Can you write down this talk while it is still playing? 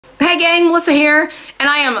gang, Melissa here, and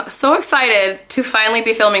I am so excited to finally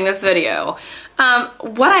be filming this video.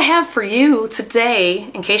 What I have for you today,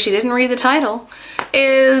 in case you didn't read the title,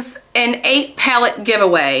 is an 8 palette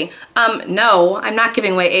giveaway. No, I'm not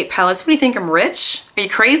giving away 8 palettes. What do you think, I'm rich? Are you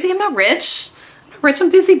crazy? I'm not rich. I'm not rich, I'm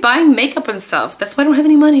busy buying makeup and stuff. That's why I don't have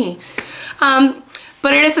any money.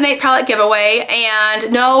 But it is an 8 palette giveaway,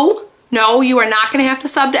 and no, you are not going to have to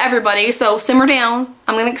sub to everybody, so simmer down.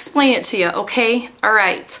 I'm going to explain it to you, okay?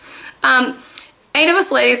 Alright. 8 of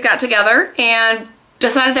us ladies got together and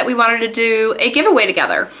decided that we wanted to do a giveaway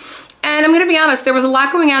together. And I'm going to be honest, there was a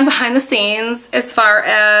lot going on behind the scenes as far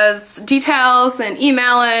as details and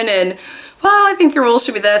emailing and, well, I think the rules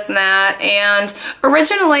should be this and that. And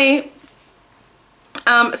originally,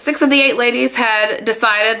 6 of the 8 ladies had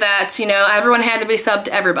decided that, you know, everyone had to be subbed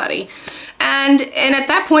to everybody. And at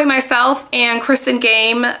that point, myself and Kristen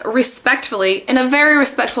Game respectfully, in a very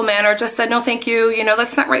respectful manner, just said, no thank you, you know,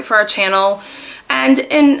 that's not right for our channel. And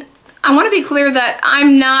I want to be clear that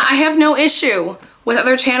I have no issue with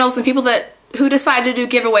other channels and people who decide to do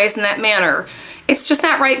giveaways in that manner. It's just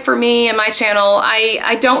not right for me and my channel.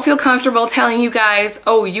 I don't feel comfortable telling you guys,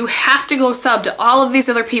 oh, you have to go sub to all of these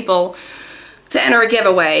other people to enter a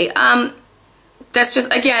giveaway. That's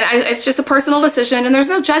just, again, it's just a personal decision, and there's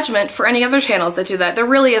no judgment for any other channels that do that. There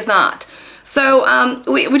really is not. So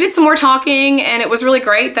we did some more talking, and it was really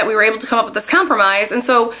great that we were able to come up with this compromise. And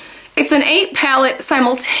so it's an 8 palette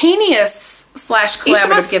simultaneous /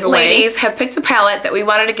 collaborative giveaway. Ladies have picked a palette that we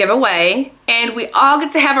wanted to give away, and we all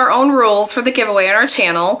get to have our own rules for the giveaway on our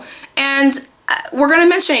channel. And we're going to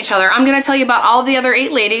mention each other. I'm going to tell you about all the other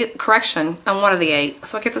 8 ladies. Correction, I'm one of the 8,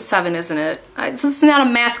 so it gets a 7, isn't it? This is not a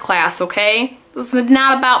math class, okay? This is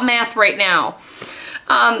not about math right now.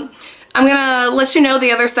 I'm going to let you know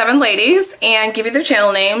the other 7 ladies and give you their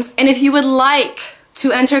channel names. And if you would like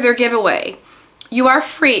to enter their giveaway, you are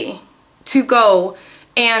free to go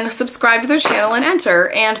and subscribe to their channel and enter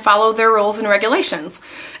and follow their rules and regulations.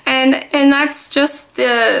 And that's just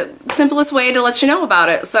the simplest way to let you know about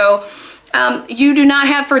it. So you do not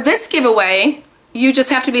have, for this giveaway, you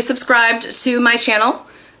just have to be subscribed to my channel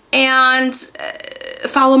and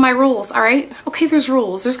follow my rules, alright? Okay, there's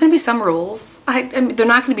rules. There's going to be some rules. I mean, they're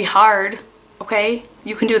not going to be hard, okay?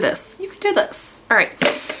 You can do this. You can do this. Alright.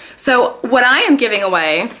 So what I am giving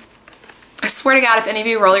away, I swear to God, if any of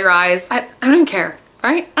you roll your eyes, I don't even care,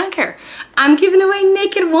 alright? I don't care. I'm giving away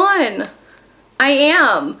Naked One. I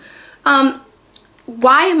am.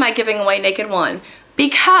 Why am I giving away Naked One?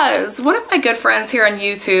 Because one of my good friends here on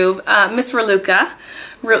YouTube, Miss Reluca,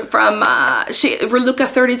 from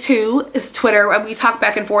Reluca32 is Twitter. We talk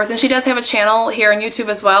back and forth, and she does have a channel here on YouTube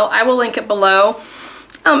as well. I will link it below.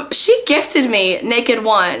 She gifted me Naked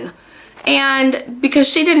One, and because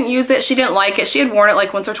she didn't use it, she didn't like it. She had worn it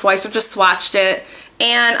like once or twice or just swatched it,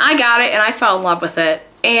 and I got it and I fell in love with it.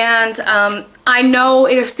 And I know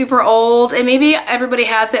it is super old, and maybe everybody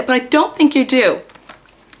has it, but I don't think you do,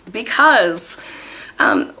 because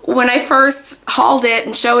when I first hauled it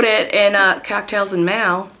and showed it in Cocktails and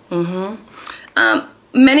Mal,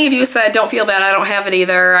 many of you said, don't feel bad, I don't have it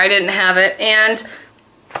either, I didn't have it, and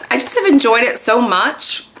I just have enjoyed it so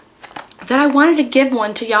much that I wanted to give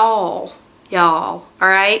one to y'all,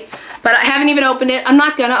 alright? But I haven't even opened it. I'm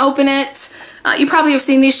not gonna open it. You probably have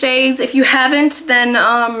seen these shades. If you haven't, then,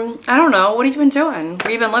 I don't know, what have you been doing? Where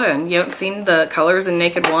have you been living? You haven't seen the colors in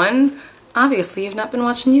Naked One? Obviously, you've not been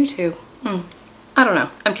watching YouTube. I don't know.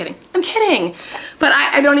 I'm kidding. I'm kidding. But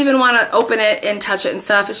I don't even want to open it and touch it and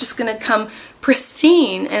stuff. It's just going to come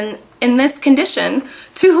pristine and in this condition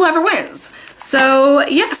to whoever wins. So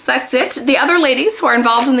yes, that's it. The other ladies who are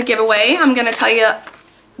involved in the giveaway, I'm going to tell you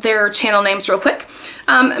their channel names real quick.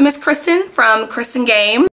 Miss Kristen from Kristen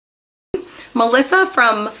Game. Melissa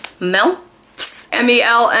from Melphs,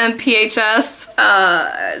 M-E-L-M-P-H-S.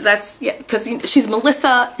 That's, yeah, because she's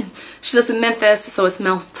Melissa. She lives in Memphis, so it's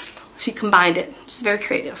Melphs. She combined it. She's very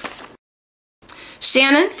creative.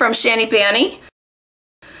 Shannon from Shanny Banny.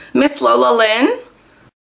 Miss Lola Lynn.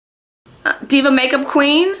 Diva Makeup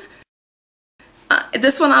Queen.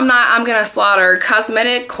 This one I'm gonna slaughter.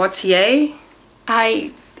 Cosmetic Courtier.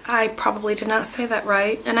 I probably did not say that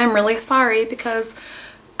right, and I'm really sorry because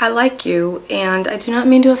I like you and I do not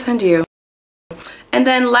mean to offend you. And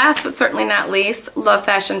then last but certainly not least, Love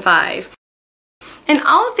Fashion 5. And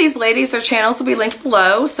all of these ladies, their channels will be linked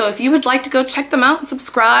below, so if you would like to go check them out and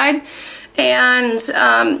subscribe and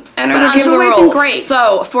enter the giveaway, then great.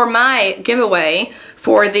 So for my giveaway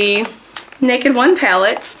for the Naked One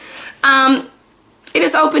palette, it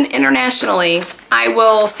is open internationally. I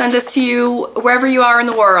will send this to you wherever you are in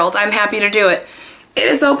the world. I'm happy to do it. It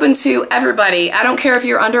is open to everybody. I don't care if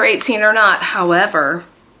you're under 18 or not. However,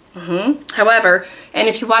 However, and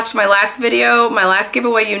if you watched my last video, my last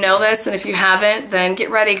giveaway, you know this, and if you haven't, then get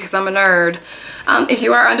ready because I'm a nerd. If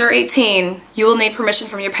you are under 18, you will need permission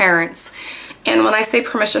from your parents. And when I say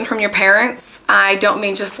permission from your parents, I don't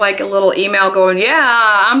mean just like a little email going,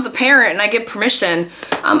 yeah, I'm the parent and I give permission.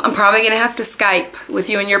 I'm probably going to have to Skype with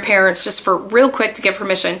you and your parents just for real quick to give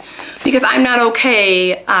permission, because I'm not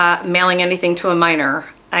okay mailing anything to a minor.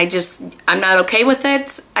 I'm not okay with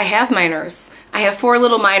it. I have minors. I have 4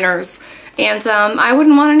 little minors, and I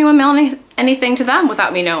wouldn't want anyone mailing anything to them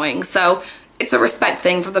without me knowing. So it's a respect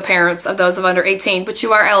thing for the parents of those of under 18, but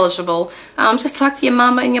you are eligible. Just talk to your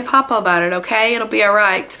mama and your papa about it, okay? It'll be all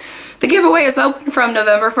right. The giveaway is open from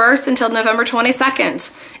November 1st until November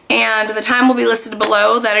 22nd, and the time will be listed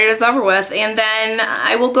below that it is over with, and then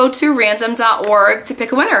I will go to random.org to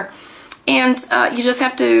pick a winner. And you just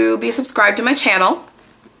have to be subscribed to my channel.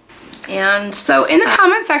 And so in the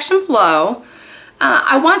comment section below,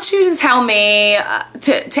 I want you to tell me,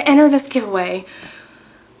 to enter this giveaway,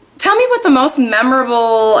 tell me what the most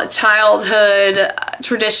memorable childhood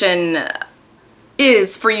tradition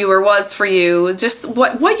is for you or was for you. Just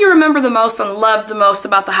what you remember the most and love the most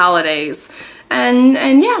about the holidays.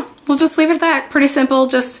 And yeah, we'll just leave it at that. Pretty simple.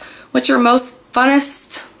 Just what your most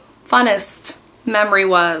funnest memory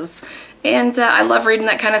was. And I love reading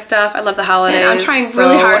that kind of stuff. I love the holidays. And I'm trying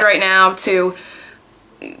really hard right now to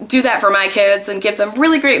do that for my kids and give them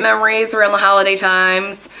really great memories around the holiday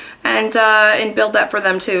times, and build that for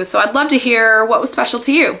them too. So I'd love to hear what was special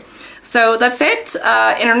to you. So that's it.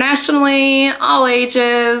 Internationally, all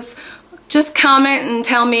ages, just comment and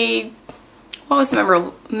tell me what was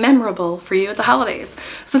memorable for you at the holidays.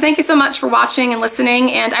 So thank you so much for watching and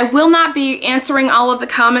listening, and I will not be answering all of the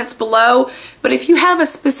comments below, but if you have a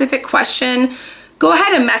specific question, go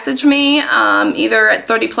ahead and message me either at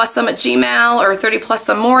 30plussome@gmail or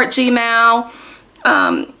 30plussomemore@gmail,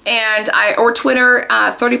 or Twitter,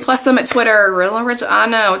 30plussome at Twitter. Real original. I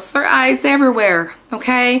know, it's their eyes everywhere,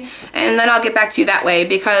 okay? And then I'll get back to you that way,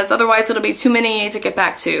 because otherwise it'll be too many to get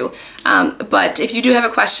back to. But if you do have a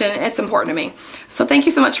question, it's important to me. So thank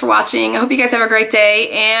you so much for watching. I hope you guys have a great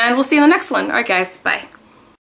day, and we'll see you in the next one. All right, guys, bye.